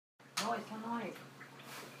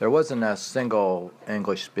There wasn't a single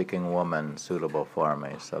English-speaking woman suitable for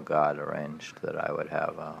me, so God arranged that I would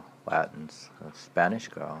have a Spanish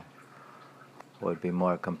girl would be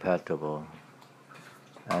more compatible.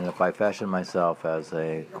 And if I fashioned myself as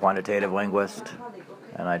a quantitative linguist,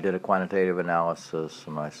 and I did a quantitative analysis,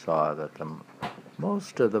 and I saw that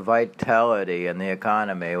most of the vitality in the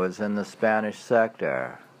economy was in the Spanish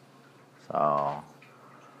sector. So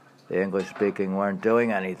the English-speaking weren't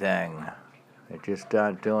doing anything. They're just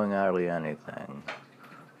not doing hardly anything.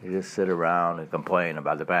 You just sit around and complain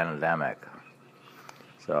about the pandemic.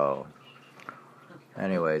 So,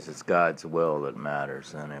 anyways, it's God's will that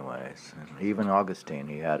matters anyways. And even Augustine,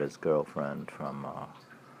 he had his girlfriend from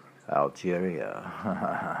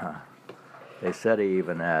Algeria. They said he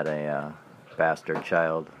even had a bastard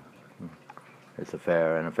child. It's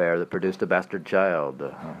an affair that produced a bastard child.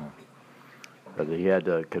 But he had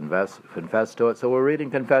to confess to it. So we're reading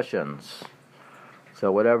Confessions.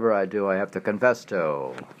 So whatever I do, I have to confess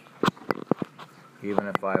to. Even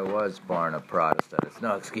if I was born a Protestant, it's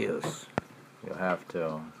no excuse. You have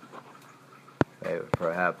to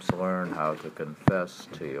perhaps learn how to confess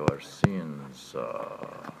to your sins.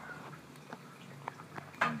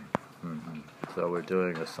 So we're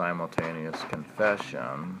doing a simultaneous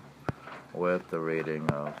confession with the reading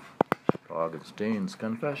of Augustine's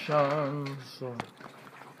Confessions.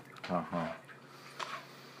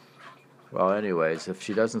 Well, anyways, if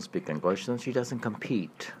she doesn't speak English, then she doesn't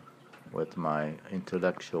compete with my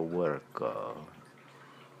intellectual work.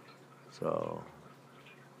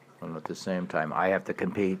 And at the same time, I have to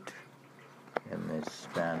compete in this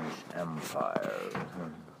Spanish Empire,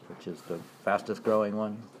 which is the fastest growing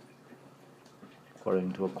one,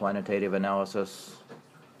 according to a quantitative analysis.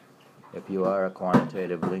 If you are a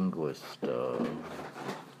quantitative linguist,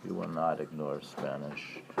 you will not ignore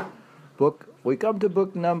Spanish. We come to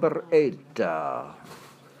book number 8.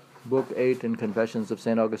 Book 8 in Confessions of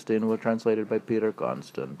St. Augustine were translated by Peter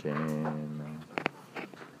Constantine.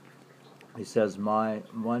 He says, my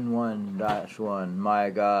 1:1, my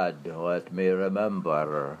God, let me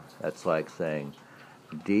remember. That's like saying,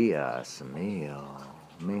 Dios mío,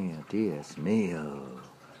 Dios mío.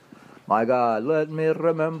 My God, let me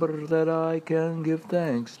remember that I can give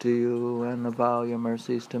thanks to you and avow your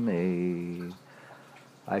mercies to me.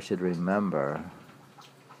 I should remember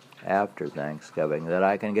after Thanksgiving that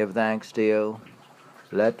I can give thanks to you.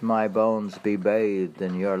 Let my bones be bathed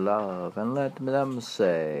in your love, and let them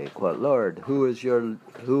say, quote, Lord, who is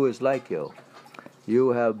like you? You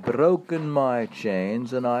have broken my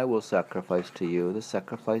chains, and I will sacrifice to you the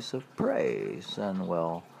sacrifice of praise, and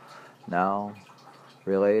will now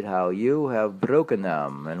relate how you have broken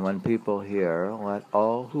them. And when people hear, let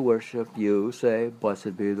all who worship you say,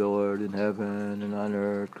 Blessed be the Lord in heaven and on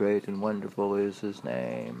earth, great and wonderful is his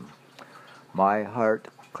name. My heart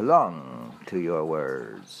clung to your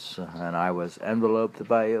words, and I was enveloped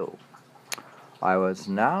by you. I was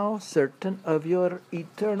now certain of your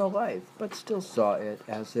eternal life, but still saw it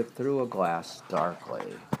as if through a glass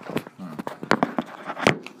darkly.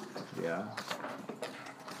 Yeah.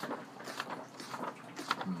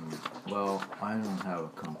 Well, I don't have a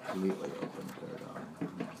completely open third eye.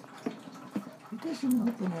 It doesn't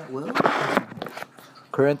open at will.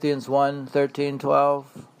 Corinthians 1:13-12.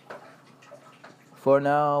 For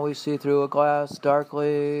now we see through a glass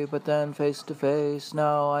darkly, but then face to face.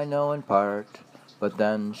 Now I know in part, but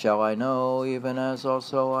then shall I know, even as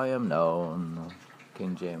also I am known.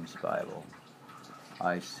 King James Bible.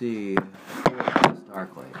 I see through a glass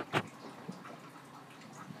darkly.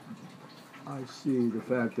 I see the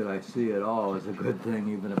fact that I see it all is a good thing,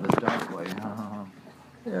 even if it's darkly.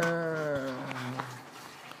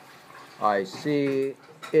 I see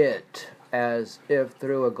it as if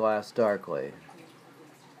through a glass darkly,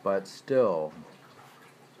 but still,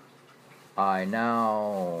 I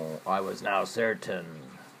was now certain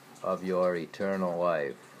of your eternal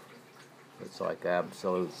life. It's like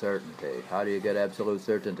absolute certainty. How do you get absolute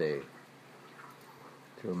certainty?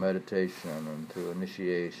 Through meditation and through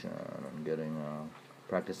initiation and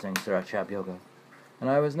practicing Srachap Yoga. And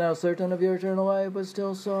I was now certain of your eternal life, but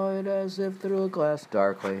still saw it as if through a glass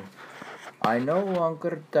darkly. I no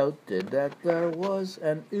longer doubted that there was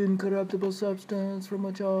an incorruptible substance from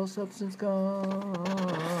which all substance comes,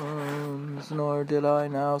 nor did I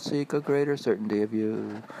now seek a greater certainty of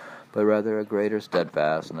you, but rather a greater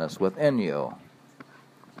steadfastness within you.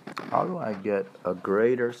 How do I get a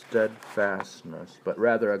greater steadfastness, but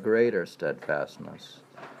rather a greater steadfastness?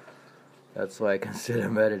 That's like instead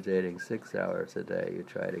of meditating 6 hours a day, you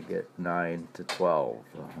try to get 9 to 12.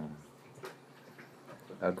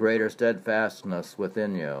 A greater steadfastness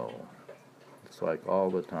within you. It's like all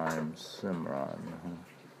the time Simran.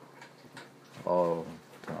 All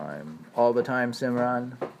the time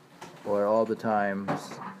Simran, or all the time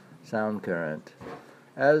sound current.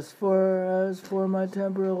 As for my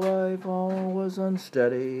temporal life, all was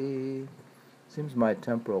unsteady. Seems my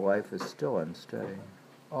temporal life is still unsteady.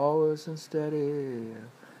 All was unsteady,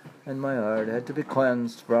 and my heart had to be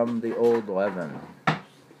cleansed from the old leaven.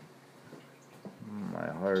 My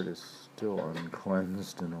heart is still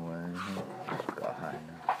uncleansed in a way. God.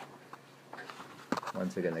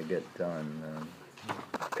 When's it gonna get done, man?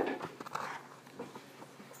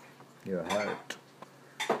 Your heart.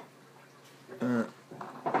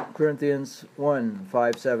 Corinthians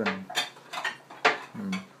 1:5-7.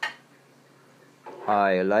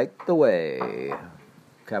 I like the way,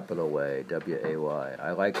 capital way, W-A-Y.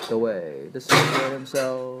 I like the way the Savior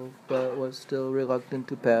himself, but was still reluctant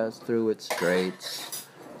to pass through its straits.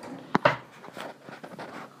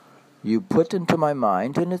 You put into my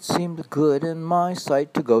mind, and it seemed good in my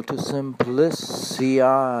sight to go to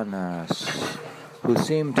Simplicianus, who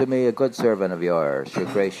seemed to me a good servant of yours, your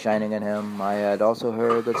grace shining in him. I had also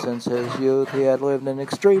heard that since his youth he had lived in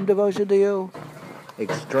extreme devotion to you.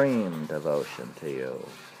 Extreme devotion to you.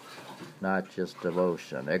 Not just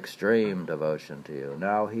devotion, extreme devotion to you.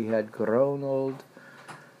 Now he had grown old,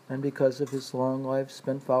 and because of his long life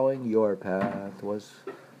spent following your path, was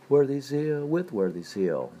worthy zeal.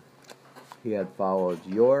 He had followed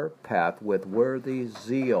your path with worthy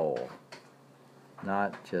zeal,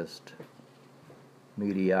 not just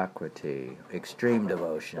mediocrity, extreme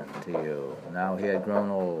devotion to you. Now he had grown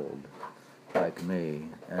old, like me,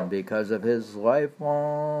 and because of his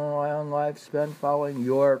long life spent following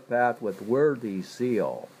your path with worthy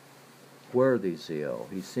zeal, he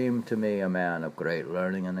seemed to me a man of great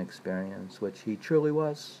learning and experience, which he truly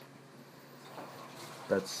was.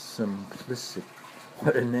 That's simplicity.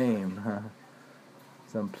 What a name, huh?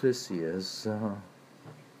 Simplicius.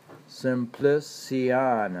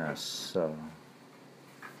 Simplicianus.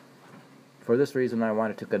 For this reason, I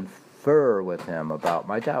wanted to confer with him about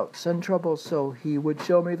my doubts and troubles, so he would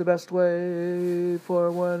show me the best way for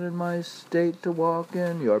one in my state to walk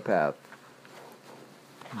in your path.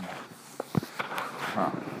 Huh.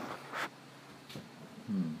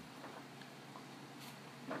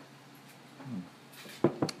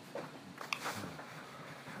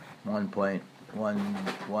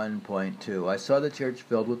 1.2. I saw the church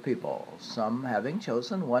filled with people, some having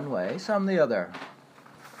chosen one way, some the other.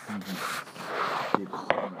 Keep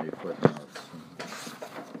so many footnotes.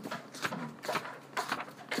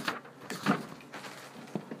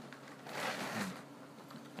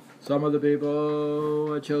 Some of the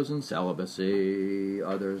people had chosen celibacy,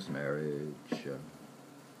 others marriage.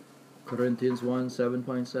 Corinthians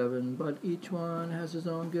 1:7.7. But each one has his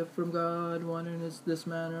own gift from God, one in this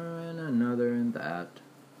manner and another in that.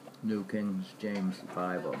 New King James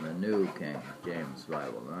Bible, the New King James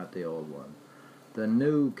Bible, not the old one. The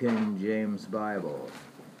New King James Bible,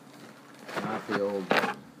 not the old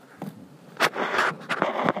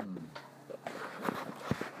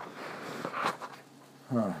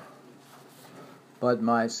one. But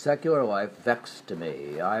my secular life vexed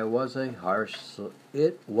me. It was a harsh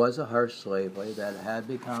slavery that had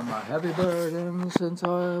become a heavy burden, since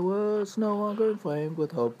I was no longer inflamed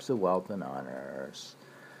with hopes of wealth and honors.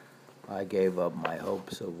 I gave up my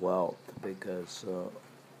hopes of wealth because of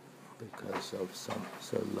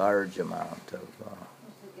so large amount of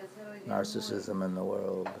narcissism in the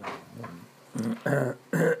world,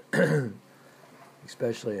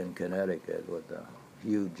 especially in Connecticut with the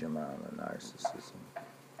huge amount of narcissism.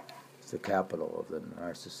 It's the capital of the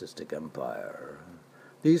narcissistic empire.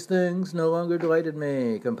 These things no longer delighted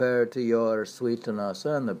me compared to your sweetness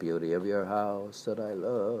and the beauty of your house that I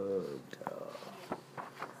loved.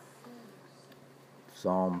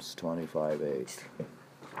 Psalms 25:8.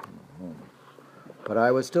 But I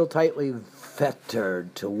was still tightly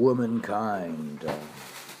fettered to womankind.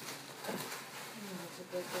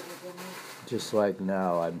 Just like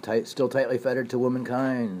now, I'm still tightly fettered to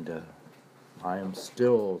womankind. I am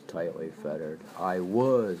still tightly fettered. I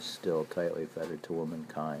was still tightly fettered to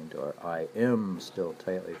womankind, or I am still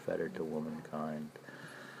tightly fettered to womankind.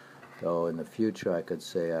 Though in the future I could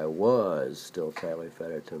say I was still tightly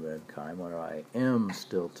fettered to mankind, or I am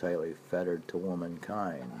still tightly fettered to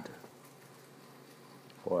womankind.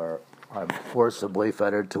 Or I'm forcibly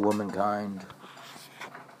fettered to womankind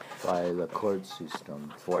by the court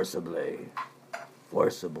system. Forcibly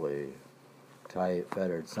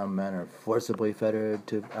fettered. Some men are forcibly fettered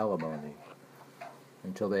to alimony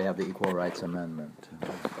until they have the Equal Rights Amendment and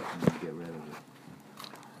get rid of it.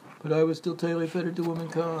 But I was still tightly fettered to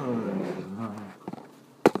womankind.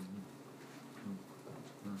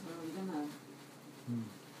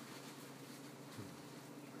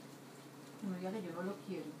 fíjate, yo no lo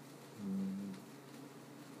quiero.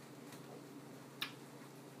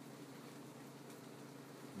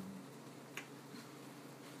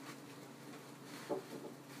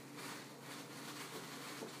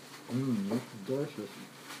 It's delicious.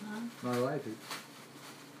 Huh? I like it.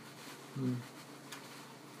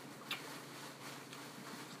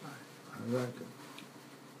 I like it.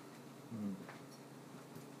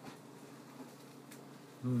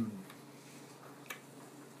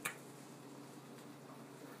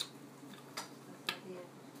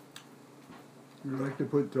 You like to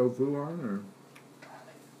put tofu on, or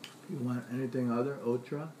you want anything other?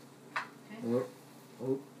 Otra? Or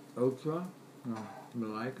otra? No. You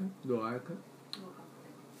like it? You like it?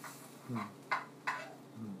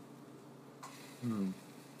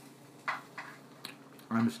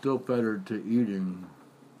 I'm still fettered to eating.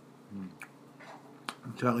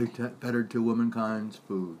 I'm totally fettered to womankind's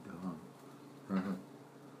food.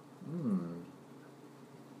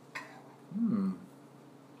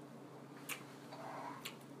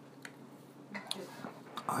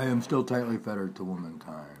 I am still tightly fettered to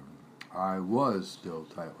womankind. I was still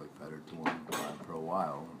tightly fettered to womankind for a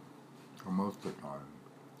while, for most of the time.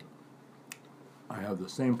 I have the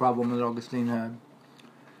same problem that Augustine had.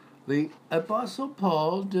 The Apostle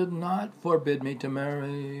Paul did not forbid me to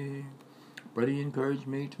marry, but he encouraged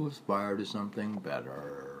me to aspire to something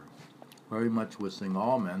better, very much wishing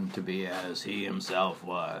all men to be as he himself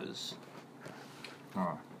was.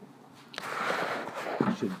 You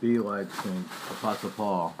should be like St. Apostle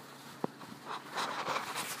Paul.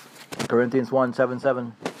 Corinthians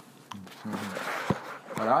 1:7-7.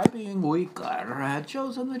 But I, being weaker, had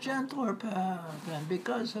chosen the gentler path, and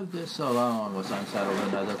because of this alone was unsettled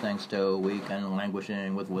in other things too, weak and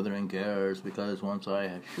languishing with withering cares, because once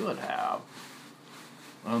I should have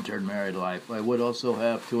entered married life, I would also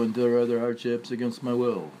have to endure other hardships against my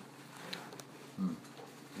will.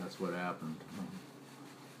 That's what happened.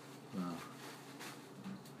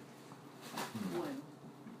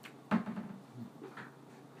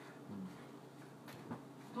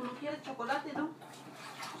 ¿Tú no quieres chocolate, no?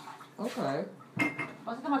 Okay.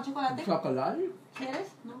 ¿Vas a tomar chocolate? Chocolate? ¿Quieres?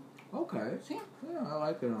 No. Okay. Sí. Yeah, I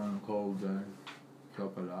like it on a cold day.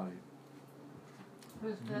 Chocolate.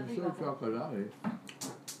 Pues You say chocolate.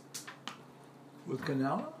 With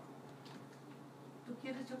canela? ¿Tú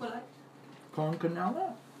quieres chocolate? Con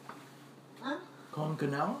canela? ¿Ah? Con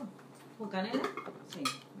canela? ¿Con canela? Sí.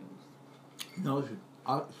 No,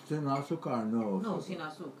 sin azúcar, no. No, sin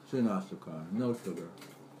azúcar. Sin azúcar, no sugar.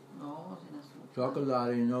 No, sin azúcar.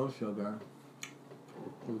 Chocolate, no sugar.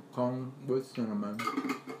 With cinnamon.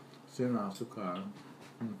 Sin azúcar.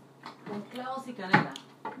 Con clavos y canela.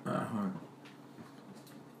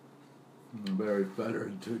 I'm very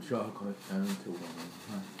fettered to chocolate and to women.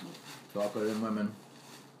 Chocolate and women.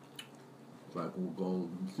 It's like gold.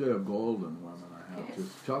 Instead of gold and women, I have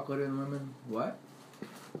just chocolate and women. What?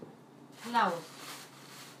 Clavos.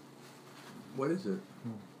 What is it?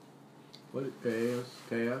 What is KS?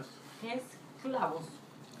 KS? ¿Qué es clavos?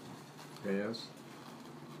 KS?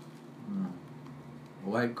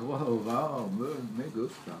 White clove. Oh, me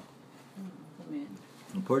gusta.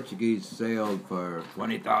 The Portuguese sailed for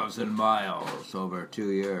 20,000 miles over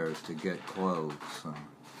 2 years to get cloves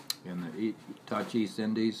in the Dutch East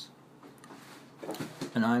Indies.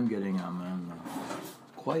 And I'm getting them in a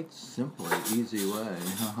quite simple, easy way.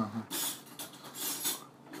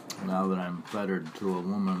 Now that I'm fettered to a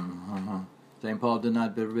woman. St. Paul did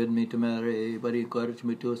not forbid me to marry, but he encouraged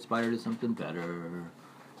me to aspire to something better,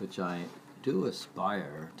 which I do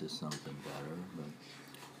aspire to something better, but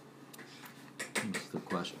that's the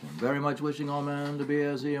question. Very much wishing all men to be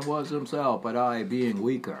as he was himself, but I, being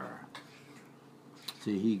weaker.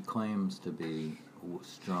 See, he claims to be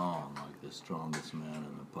strong, like the strongest man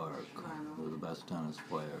in the park, or the best tennis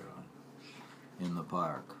player in the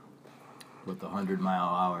park, with the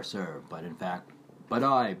 100-mile-an-hour serve. But in fact, but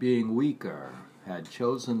I, being weaker, had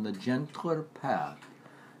chosen the gentler path,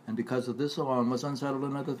 and because of this alone was unsettled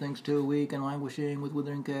in other things too, weak and languishing with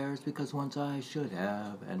withering cares, because once I should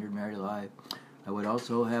have entered married life, I would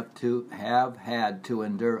also have had to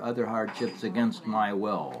endure other hardships against my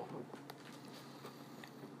will.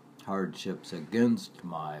 Hardships against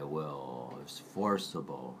my will is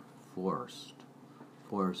forcible, forced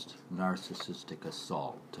narcissistic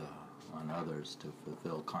assault on others to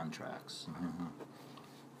fulfill contracts.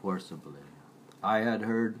 Forcibly. I had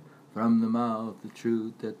heard from the mouth the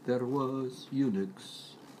truth that there was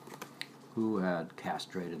eunuchs who had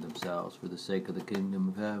castrated themselves for the sake of the kingdom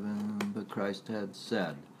of heaven, but Christ had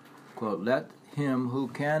said, quote, let him who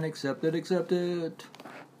can accept it, accept it.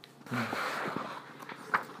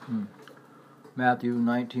 Matthew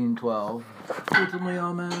 19:12. Certainly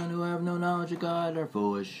all men who have no knowledge of God are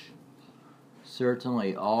foolish.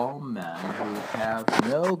 Certainly all men who have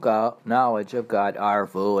no knowledge of God are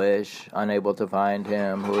foolish, unable to find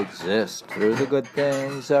Him who exists through the good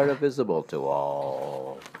things that are visible to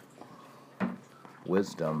all.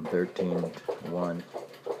 Wisdom 13:1.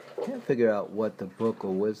 Can't figure out what the book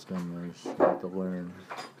of wisdom is. I have to learn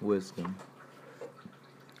wisdom.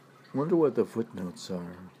 Wonder what the footnotes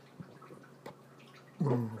are.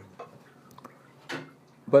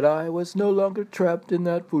 But I was no longer trapped in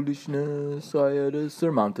that foolishness. I had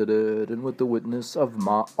surmounted it, and with the witness of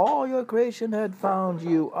all your creation had found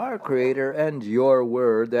you, our Creator, and your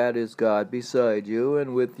Word, that is God, beside you,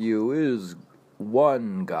 and with you is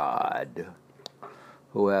one God,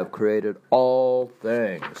 who have created all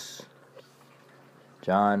things.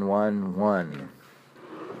 John 1:1.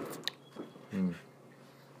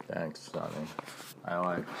 Thanks, Sonny. I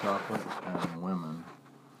like chocolate and women.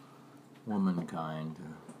 Womankind.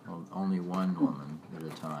 Only one woman at a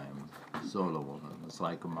time. Solo woman. It's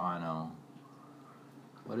like a mono.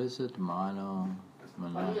 What is it? Mono.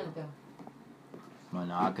 Monogamy.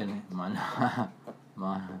 Monogamy.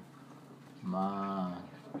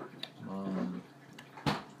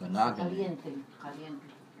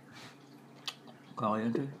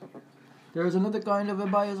 Caliente. There is another kind of a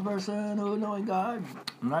biased person who, knowing God,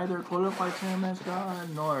 neither qualifies him as God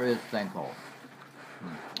nor is thankful.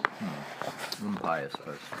 Impious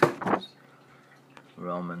person.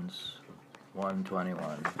 Romans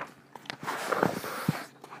 1:21.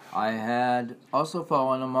 I had also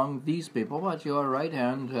fallen among these people, but your right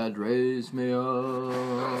hand had raised me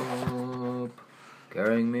up,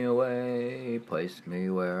 carrying me away, placed me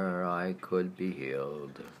where I could be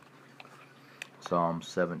healed. Psalm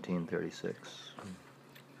 17:36.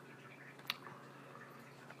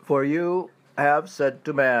 For you have said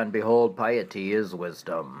to man, behold, piety is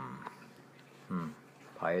wisdom.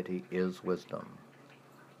 Piety is wisdom.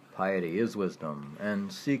 Piety is wisdom,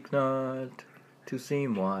 and seek not to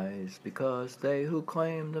seem wise, because they who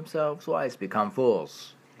claim themselves wise become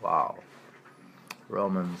fools. Wow.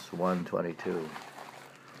 Romans 1:22.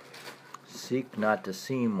 Seek not to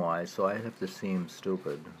seem wise, so I have to seem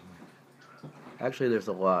stupid. Actually, there's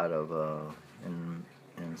a lot of in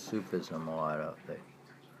Sufism, a lot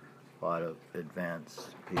of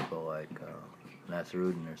advanced people like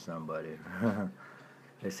Nasruddin or somebody.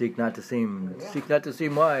 They seek not to seem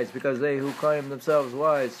wise, because they who claim themselves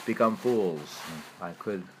wise become fools.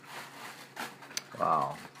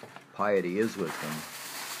 Wow. Piety is wisdom.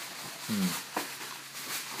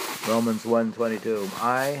 Romans 1:22.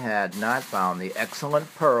 I had not found the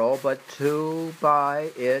excellent pearl, but to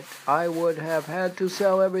buy it I would have had to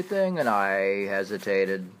sell everything, and I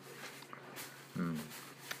hesitated.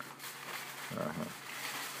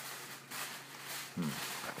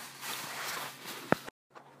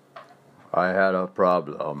 I had a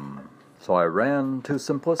problem, so I ran to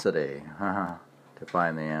simplicity to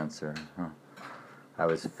find the answer. I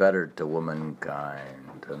was fettered to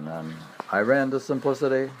womankind, and then I ran to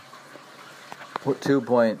simplicity.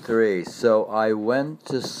 2.3. So I went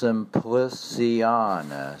to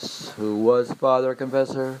Simplicianus, who was father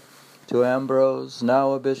confessor, to Ambrose,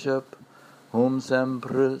 now a bishop, whom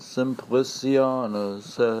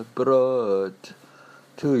Simplicianus had brought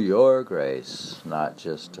to your grace, not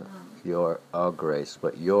just your grace,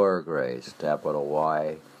 but your grace, capital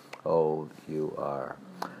Y-O-U-R.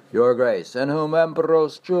 Your grace, and whom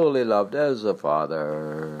Ambrose truly loved as a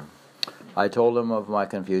father. I told him of my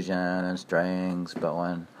confusion and strings, but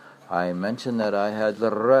when I mentioned that I had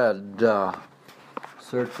read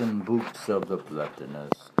certain books of the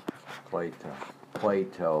Platonists, Platoist.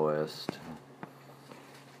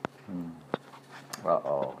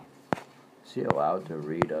 Is he allowed to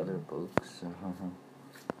read other books?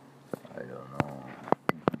 I don't know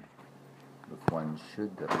if one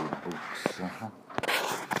should read books.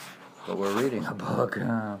 But we're reading a book.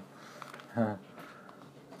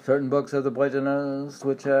 Certain books of the Platonists,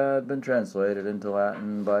 which had been translated into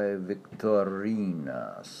Latin by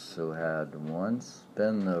Victorinus, who had once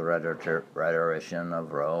been the rhetorician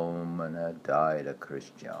of Rome and had died a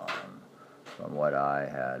Christian. From what I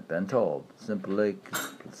had been told,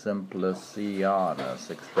 Simplicianus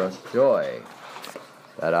expressed joy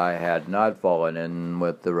that I had not fallen in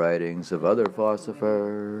with the writings of other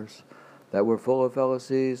philosophers that were full of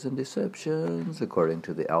fallacies and deceptions according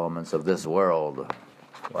to the elements of this world.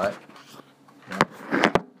 What? Yeah.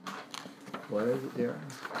 What is it, dear?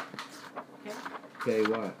 K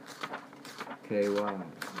what? K what?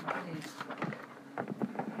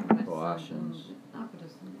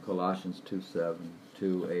 Colossians 2:7,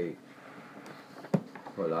 2:8.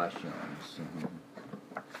 Colossians.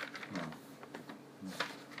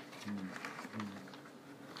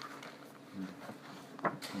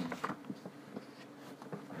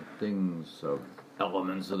 The things of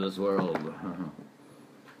elements of this world.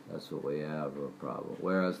 That's what we have a problem.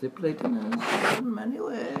 Whereas the Platonists, in many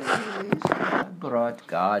ways, brought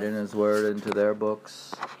God and His Word into their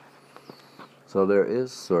books. So there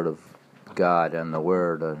is sort of God and the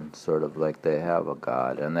Word, and sort of like they have a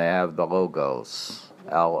God, and they have the Logos,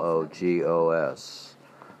 Logos,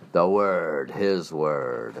 the Word, His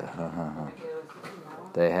Word.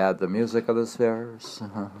 They had the music of the spheres.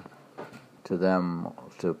 To them,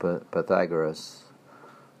 to Pythagoras,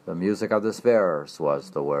 the music of the spheres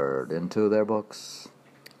was the Word into their books.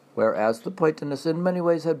 Whereas the Platonists in many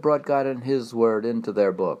ways had brought God and His Word into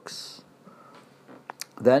their books.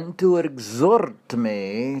 Then to exhort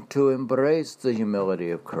me to embrace the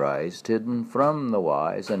humility of Christ, hidden from the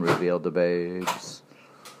wise and revealed to babes.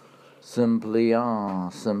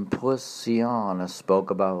 Simplicianus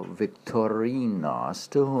spoke about Victorinus,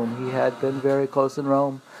 to whom he had been very close in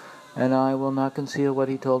Rome, and I will not conceal what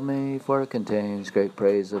he told me, for it contains great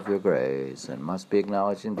praise of your grace, and must be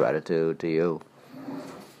acknowledged in gratitude to you.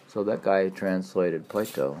 So that guy translated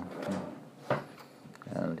Plato,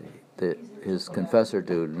 and his confessor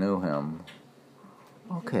dude knew him.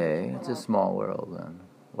 Okay, it's a small world then.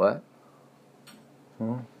 What?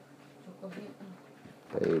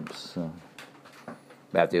 Babes.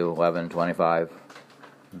 Matthew 11:25.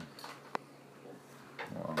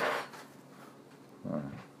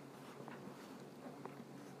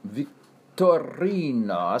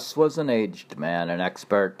 Victorinus was an aged man, an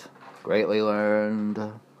expert, greatly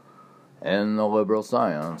learned in the liberal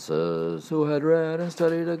sciences, who had read and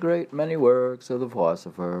studied a great many works of the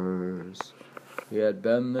philosophers. He had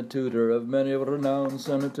been the tutor of many renowned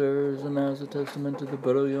senators, and as a testament to the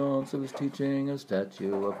brilliance of his teaching, a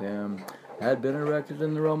statue of him had been erected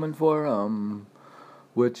in the Roman Forum,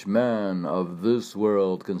 which men of this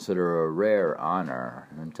world consider a rare honor.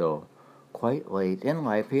 Until quite late in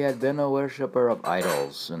life, he had been a worshipper of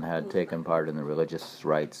idols, and had taken part in the religious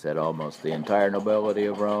rites that almost the entire nobility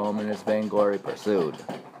of Rome in his vainglory pursued.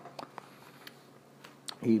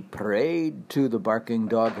 He prayed to the barking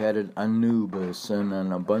dog-headed Anubis and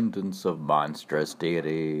an abundance of monstrous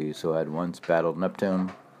deities who had once battled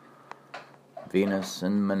Neptune, Venus,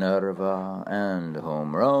 and Minerva, and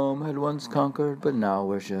whom Rome had once conquered, but now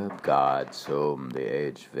worshipped, gods whom the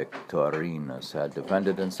aged Victorinus had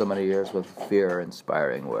defended in so many years with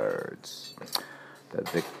fear-inspiring words. But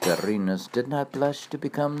Victorinus did not blush to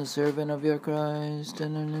become the servant of your Christ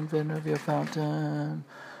and an infant of your fountain,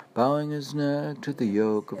 bowing his neck to the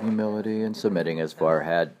yoke of humility and submitting his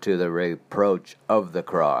forehead to the reproach of the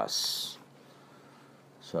cross.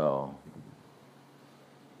 So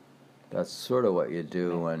that's sort of what you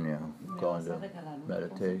do when you go into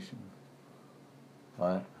meditation.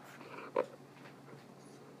 What?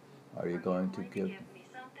 Are you going to give me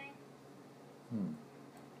something?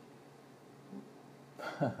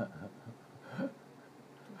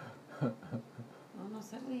 No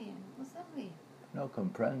se ríe. No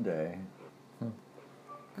comprende.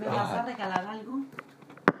 ¿Me vas a regalar algo?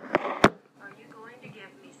 Are you going to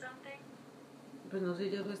give me something? Pues no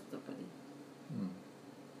sé yo esto, pero...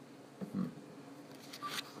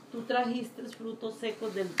 Tú trajiste frutos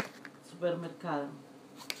secos del supermercado.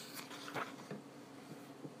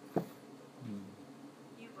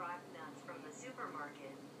 You brought nuts from the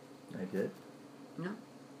supermarket. I did? ¿No?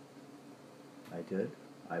 I did?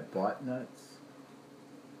 I bought nuts?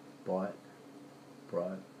 Brought?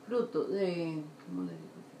 Fruto de... ¿Cómo le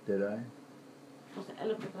digo? Did I? O sea,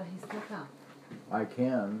 lo que trajiste acá. I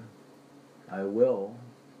can. I will.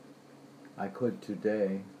 I could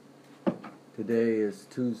today. Today is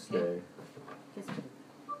Tuesday. ¿Qué es eso?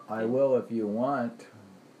 I will if you want.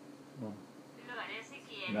 Lo haré si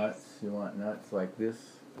quieres. Nuts. You want nuts like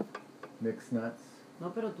this? Mixed nuts?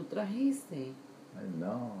 No, pero tú trajiste. I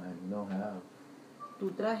no have.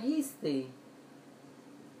 Tú trajiste.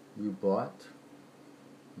 You bought?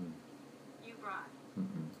 You brought.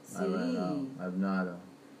 I ran out. I've not.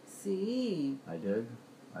 Sí. I did?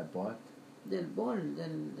 I bought? Del mall.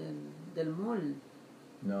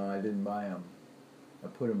 No, I didn't buy them. I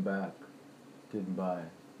put them back. Didn't buy.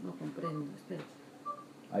 No comprendo. Espera.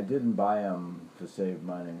 I didn't buy them to save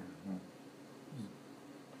money.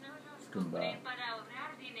 No los compré para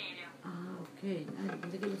ahorrar dinero. Ah, ok. Ay,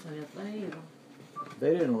 pensé que los había traído.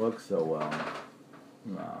 They didn't look so well.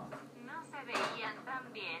 No. No se veían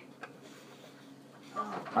tan bien.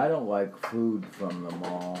 I don't like food from the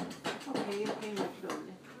mall. Okay, no problem.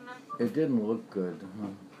 It didn't look good.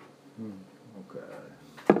 Okay.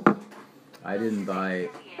 I didn't buy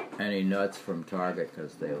any nuts from Target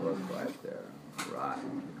because they look like they're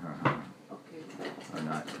rotten. Okay. I'm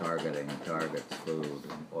not targeting Target's food,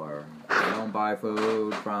 or I don't buy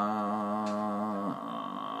food from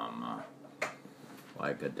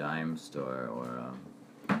like a dime store or a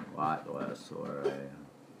Lotless or a,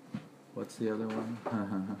 what's the other one?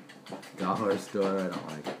 Dollar store. I don't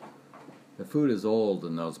like it. The food is old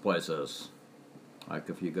in those places. Like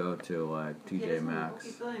if you go to like TJ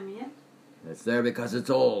Maxx, it's there because it's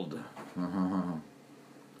old.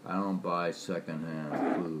 I don't buy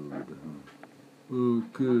secondhand food.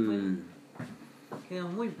 Okay. Quedó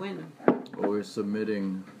muy bueno. Or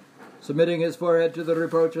submitting his forehead to the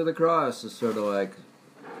reproach of the cross is sort of like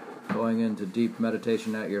going into deep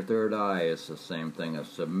meditation at your third eye. It's the same thing as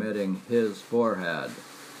submitting his forehead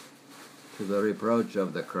to the reproach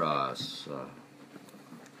of the cross.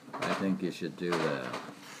 I think you should do that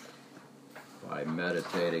by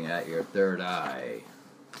meditating at your third eye.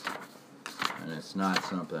 And it's not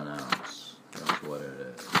something else. That's what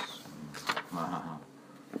it is.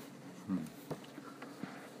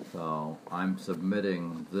 So, I'm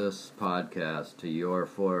submitting this podcast to your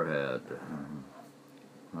forehead.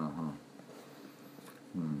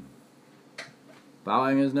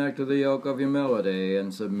 Bowing his neck to the yoke of humility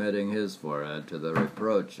and submitting his forehead to the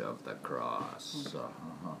reproach of the cross.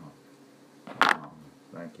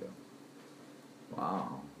 Thank you.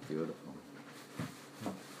 Wow, beautiful.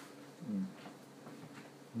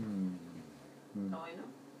 ¿Está bueno?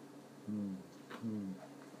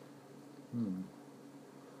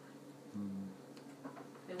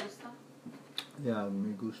 ¿Te gusta? Yeah,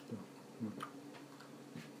 me gusta.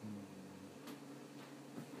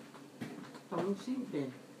 Está muy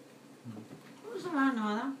simple. No usa más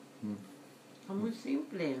nada. Está muy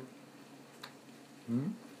simple.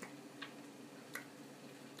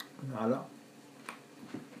 Nada.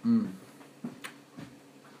 No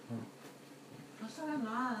sabe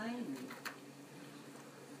nada de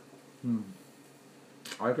él.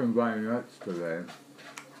 I can buy nuts today.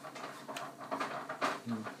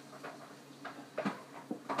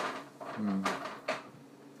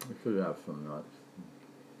 We should have some nuts.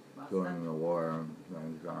 During the war,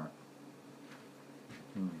 things aren't.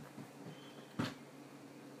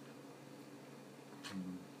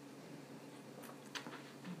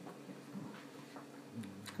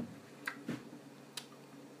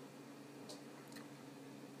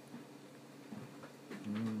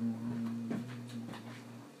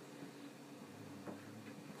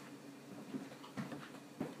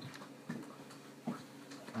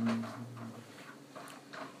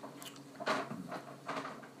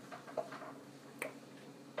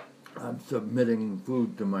 I'm submitting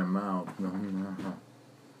food to my mouth.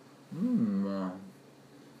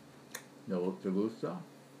 ¿Te gusta?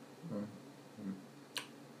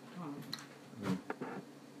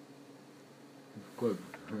 It's good.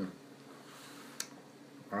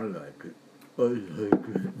 I like it. I like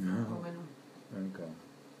it. Está bueno. Okay.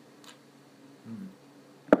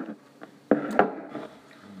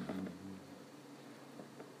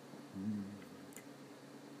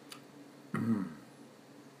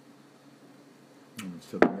 I'm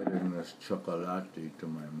submitting this chocolate to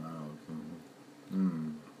my mouth.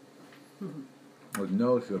 With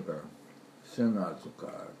no sugar. Sin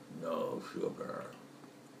azúcar. No sugar.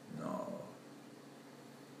 No.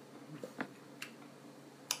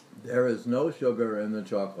 There is no sugar in the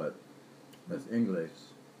chocolate. That's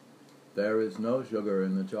English. There is no sugar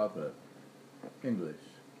in the chocolate. English.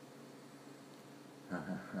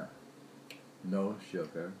 No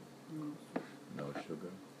sugar. No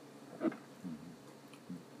sugar.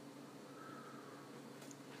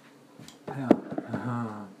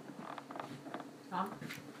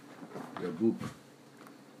 Your book.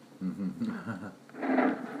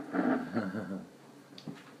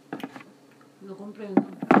 No comprendo.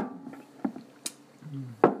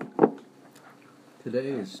 Today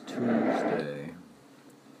is Tuesday.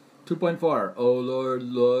 2.4. O Lord,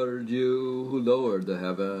 Lord, you who lowered the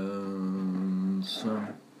heavens.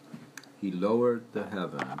 He lowered the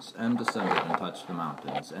heavens and descended and touched the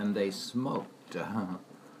mountains, and they smoked.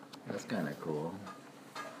 That's kind of cool.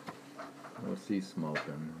 What's he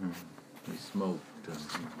smoking? He smoked.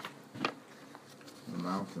 The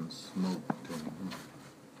mountains smoked.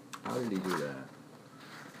 How did he do that?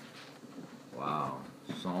 Wow.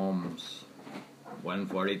 Psalms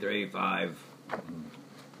 143:5.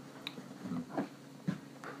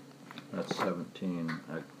 That's 17.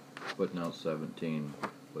 Footnote 17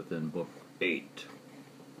 within book 8.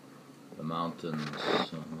 The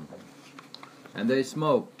mountains. And they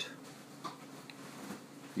smoked.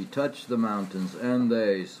 He touched the mountains, and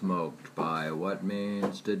they smoked. By what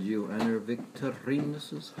means did you enter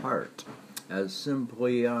Victorinus's heart? As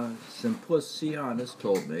Simplicianus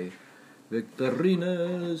told me,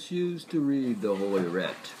 Victorinus used to read the Holy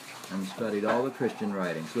Writ and studied all the Christian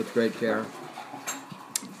writings with great care,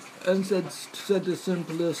 and said to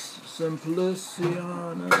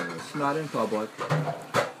Simplicianus, not in public,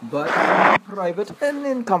 but in private and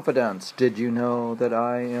in confidence, did you know that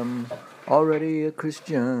I am already a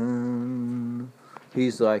Christian?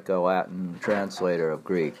 He's like a Latin translator of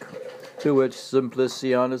Greek. To which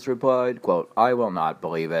Simplicianus replied, quote, I will not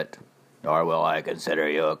believe it, nor will I consider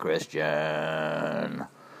you a Christian,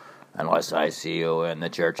 unless I see you in the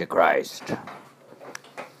Church of Christ.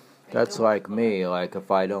 That's like me, like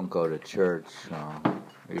if I don't go to church,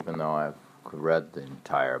 even though I've read the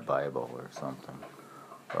entire Bible or something.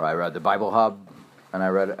 Or I read the Bible Hub, and I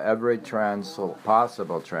read every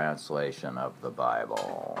possible translation of the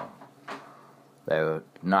Bible. They would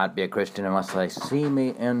not be a Christian unless they see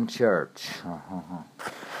me in church.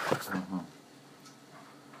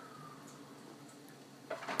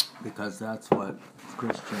 Because that's what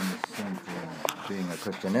being a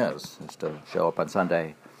Christian is to show up on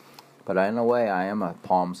Sunday. But in a way, I am a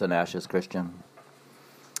palms and ashes Christian,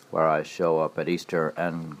 where I show up at Easter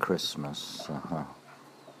and Christmas.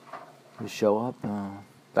 You show up,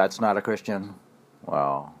 that's not a Christian?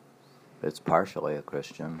 Well, it's partially a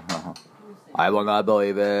Christian. I will not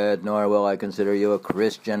believe it, nor will I consider you a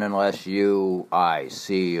Christian unless I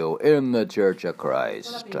see you in the Church of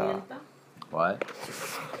Christ. What?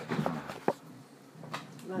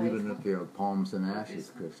 Even if you're a palms and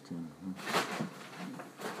ashes Christian.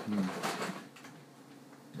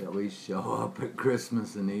 At least show up at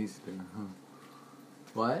Christmas and Easter.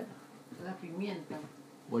 What? La pimienta.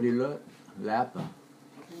 What do you look? Lapa.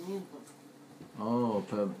 Pimiento. Oh,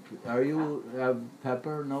 are you have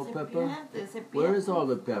pepper? No pepper? Where is all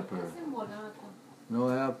the pepper? No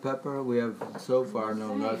have pepper? We have so far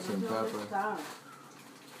no nuts and pepper.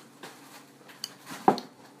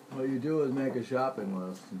 What you do is make a shopping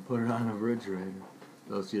list and put it on a refrigerator.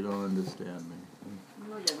 Else you don't understand me.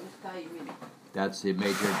 That's the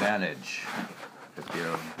major advantage. If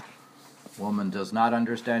your woman does not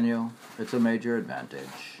understand you, it's a major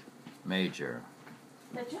advantage. Major.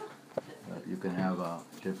 You can have a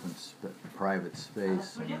different private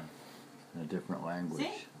space in a different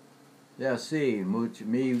language. Yeah, sí,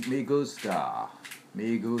 me gusta.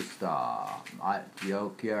 Me gusta.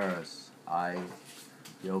 Yo quieres.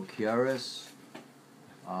 Yo quieres.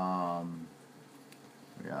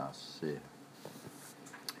 Yeah, sí.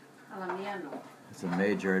 It's a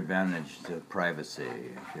major advantage to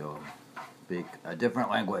privacy if you'll speak a different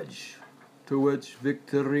language. To which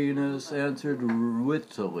Victorinus answered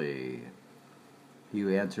wittily.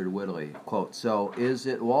 He answered wittily, quote, so is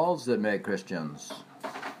it walls that make Christians?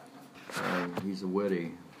 He's a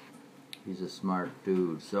smart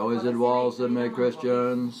dude. So is it walls that make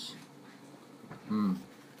Christians?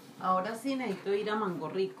 Ahora sí necesito ir a Mango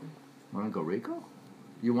Rico. Mango Rico?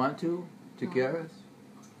 You want to? ¿Quieres?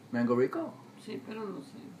 Mango Rico? Sí, pero no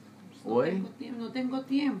sé. ¿Hoy? No tengo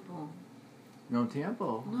tiempo. No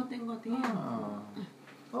tiempo? No tengo tiempo.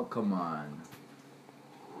 Oh, come on.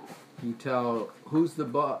 You tell, who's the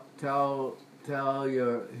boss? Tell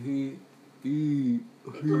your, he, Tú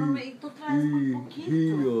traes muy poquito.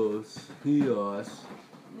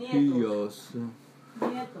 Nietos.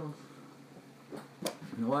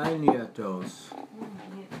 No hay nietos.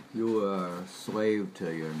 You are a slave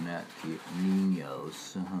to your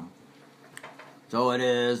niños. So it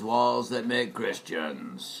is walls that make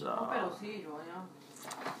Christians. That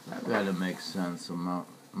gotta make sense.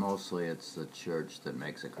 Mostly it's the church that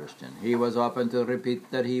makes a Christian. He was often to repeat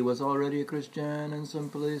that he was already a Christian, and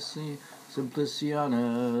Simplicianus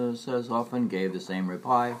as often gave the same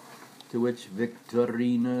reply, to which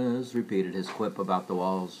Victorinus repeated his quip about the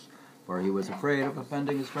walls, for he was afraid of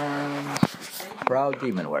offending his friends, proud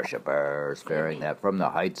demon worshippers, fearing that from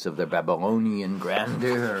the heights of their Babylonian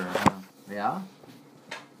grandeur. Yeah?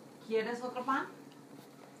 ¿Quieres otro pan?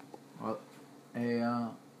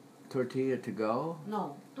 A tortilla to go?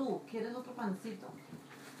 No, tú, ¿quieres otro pancito?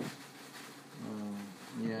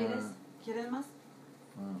 Yeah. ¿Quieres más?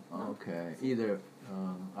 Okay. Either,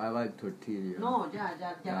 I like tortilla. No, ya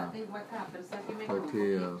la tengo acá, pero sé que me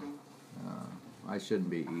tortilla. I shouldn't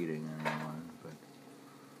be eating anymore, but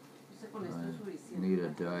I need a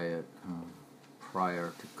diet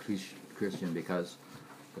prior to Christian, because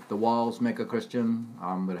if the walls make a Christian,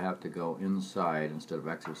 I'm going to have to go inside instead of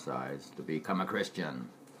exercise to become a Christian.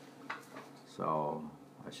 So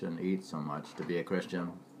I shouldn't eat so much to be a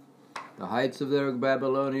Christian. The heights of their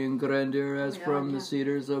Babylonian grandeur, as from the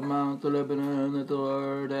cedars of Mount Lebanon, that the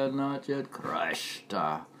Lord had not yet crushed.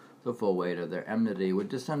 The full weight of their enmity would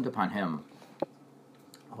descend upon him.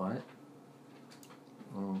 What?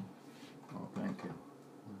 Oh, thank you.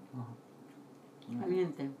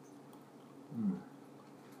 Caliente.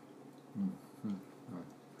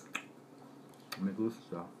 Me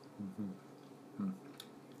gusta.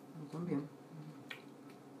 También.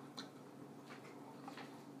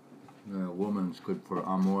 Yeah, a woman's good for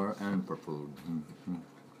amor and for food.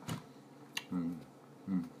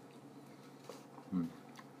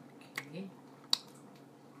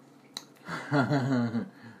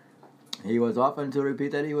 He was often to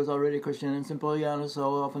repeat that he was already Christian, and Simplicianus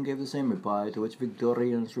so often gave the same reply, to which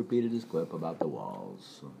Victorinus repeated his quip about the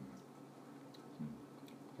walls.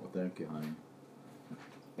 Well, thank you, honey.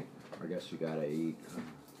 I guess you gotta eat.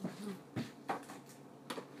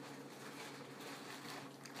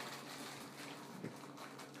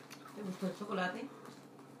 ¿Te gustó el chocolate?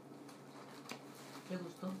 ¿Te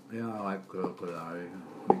gustó? Yeah, I like chocolate.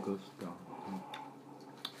 Me gusta.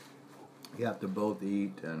 You have to both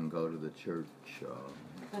eat and go to the church.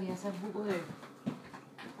 Quería hacer jugo de...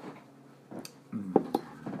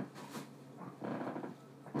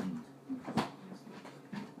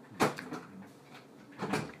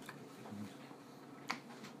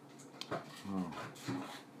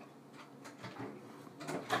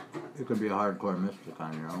 You can be a hardcore mystic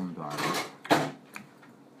on your own time.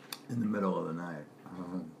 In the middle of the night.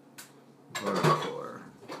 Hardcore.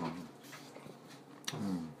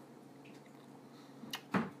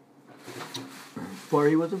 For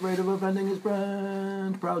he was afraid of offending his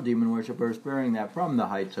friend, proud demon worshipper, sparing that from the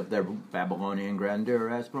heights of their Babylonian grandeur,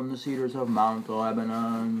 as from the cedars of Mount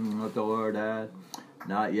Lebanon, that the Lord had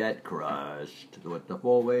not yet crushed, with the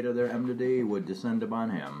full weight of their enmity would descend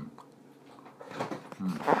upon him.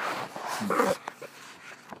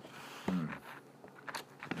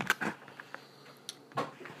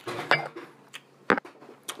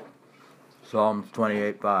 Psalms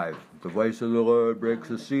 28:5. The voice of the Lord breaks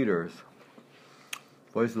the cedars.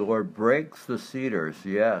 The voice of the Lord breaks the cedars.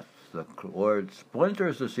 Yes, the Lord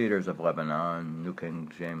splinters the cedars of Lebanon. New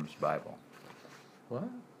King James Bible. What?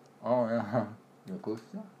 Oh, yeah. You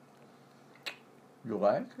gusta? You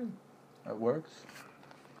like it? It works?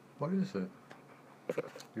 What is it?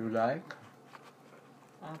 You like?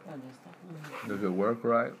 Does it work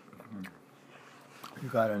right? You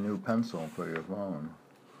got a new pencil for your phone.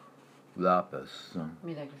 Lapis.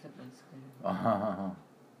 Mira que se parece.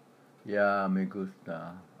 Yeah, me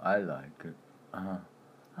gusta. I like it. I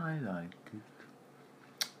like it.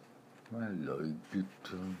 I like it.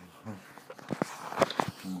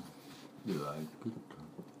 You like it?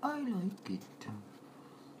 I like it.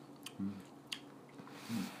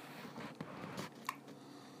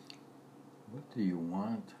 What do you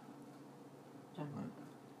want? Are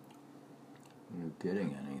you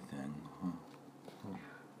getting anything?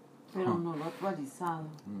 Pero no lo actualizado.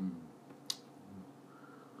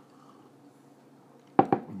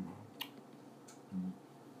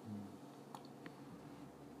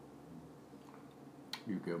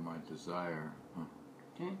 You get my desire.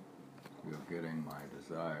 ¿Qué? You're getting my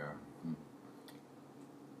desire.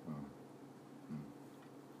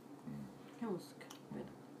 ¿Qué busca?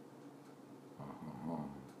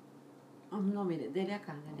 Oh, no, mire, dele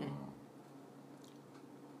acá, dele ahí.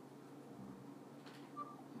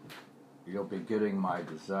 You'll be getting my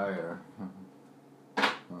desire.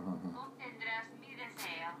 Obtendrás mi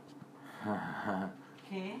deseo.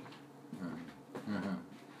 ¿Qué?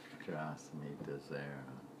 Just me desire.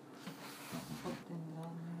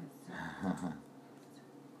 Obtendrás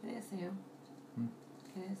mi deseo.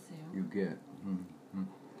 ¿Qué deseo? ¿Qué deseo? You get.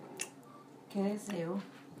 ¿Qué deseo?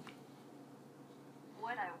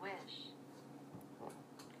 What I wish.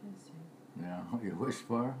 ¿Qué deseo? Yeah, what you wish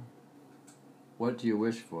for? What do you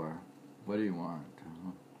wish for? What do you want?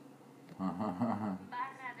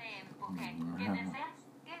 Barra de empuje. ¿Qué deseas?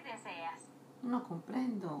 ¿Qué deseas? No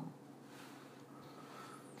comprendo.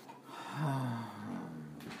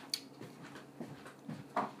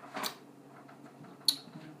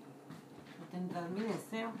 Obtendrás mi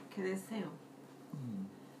deseo. ¿Qué deseo?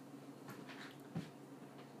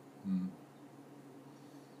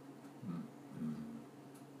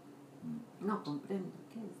 No comprendo.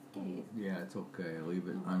 ¿Qué es? Yeah, it's okay. Leave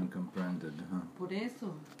it uncomprehended. Por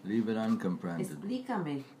eso. Leave it uncomprehended.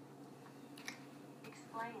 Explícame.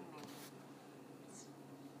 Explain me.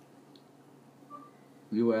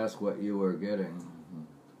 You asked what you were getting.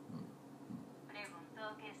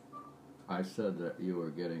 Preguntó que I said that you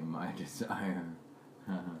were getting my desire.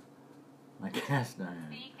 I guess I am.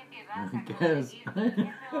 dije que vas a Yes.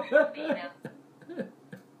 conseguir ese olvido.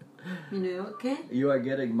 ¿Y luego qué? You are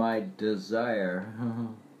getting my desire.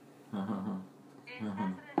 Estás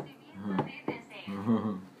recibiendo mi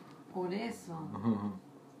deseo. Por eso.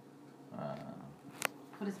 Ah,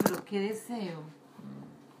 Por eso, pero ¿qué deseo?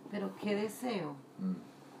 Pero ¿qué deseo?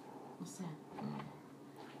 O sea,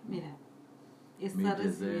 mira, está Mi recibiendo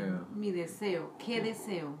deseo. mi deseo. ¿Qué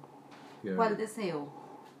deseo? here. ¿Cuál deseo?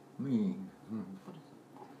 Me. Por eso.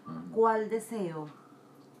 ¿Cuál deseo?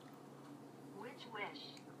 Which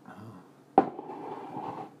wish?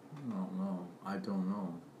 No, I don't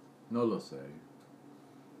know. No lo sé.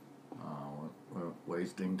 We're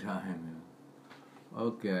wasting time.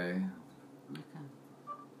 Okay. Acá.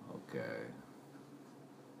 Okay.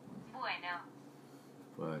 Bueno,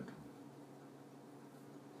 But.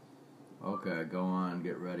 Okay, go on,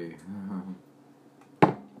 get ready.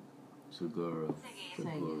 Seguro. Seguir.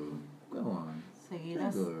 Seguro. Go on.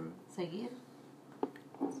 Seguirás. Seguro. Seguir.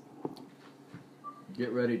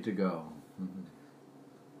 Get ready to go.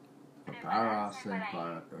 Para prepararse para ir.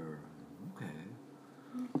 para. Okay.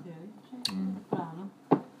 Claro.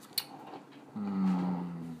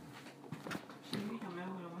 Mm. Sí, yo me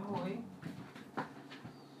voy.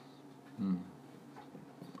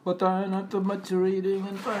 But then, after much reading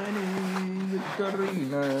and finding,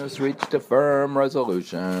 Victorinus reached a firm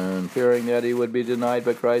resolution, fearing that he would be denied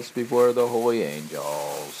by Christ before the holy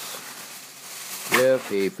angels, if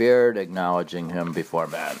he feared acknowledging him before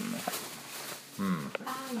men.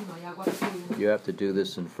 Ay, no hay agua aquí. You have to do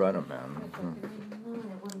this in front of men.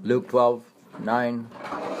 Luke 12:9.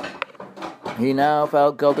 He now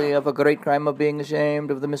felt guilty of a great crime of being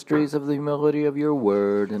ashamed of the mysteries of the humility of your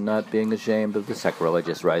word, and not being ashamed of the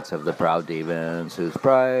sacrilegious rites of the proud demons, whose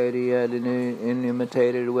pride he had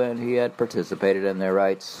imitated when he had participated in their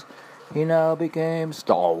rites. He now became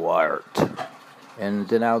stalwart in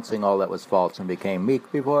denouncing all that was false, and became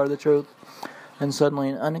meek before the truth. And suddenly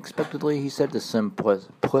and unexpectedly he said to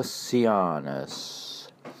Simplicianus,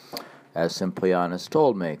 as Simplicianus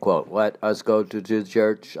told me, quote, "Let us go to the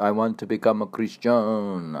church. I want to become a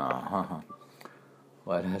Christian."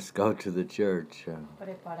 Let us go to the church.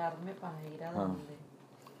 Prepararme para ir a dónde.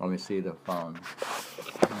 Let me see the phone.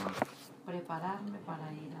 Prepararme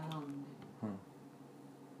para ir a dónde.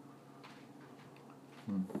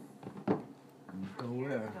 Go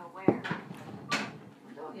where? Go where?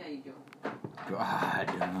 ¿Dónde voy a ir yo? God.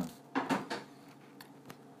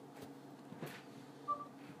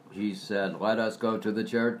 He said, "Let us go to the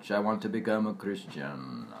church. I want to become a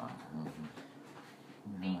Christian."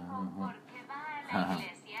 Dijo, porque va a la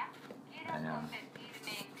iglesia, quiero I know.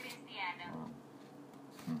 convertirme en cristiano.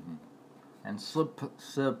 And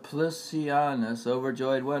Simplicianus,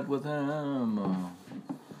 overjoyed, went with him.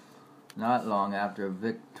 Not long after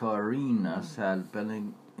Victorinus had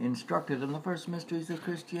been instructed in the first mysteries of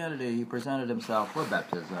Christianity, he presented himself for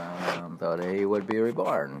baptism, thought he would be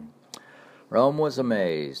reborn. Rome was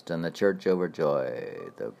amazed, and the church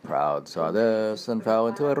overjoyed. The proud saw this and fell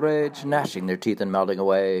into a rage, gnashing their teeth and melting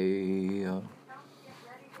away.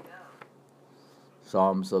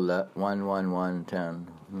 Psalms 1:10.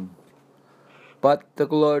 But the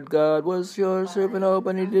Lord God was your servant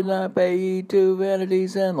open. He did not pay heed to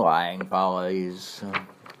vanities and lying follies.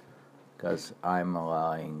 Because I'm a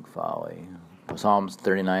lying folly. Psalms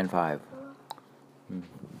 39:5.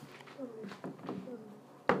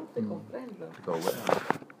 Te comprendo. Go where?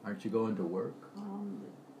 Aren't you going to work? ¿Dónde?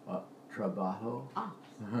 Trabajo? Ah,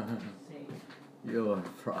 sí. You are a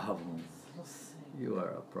problem. Lo sé. You are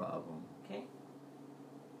a problem. ¿Qué?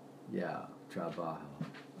 Yeah, trabajo.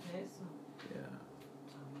 Eso. Yeah,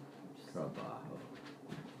 trabajo.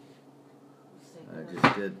 Sí. I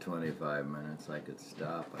just did 25 minutes. I could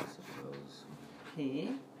stop, I suppose.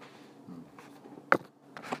 ¿Qué?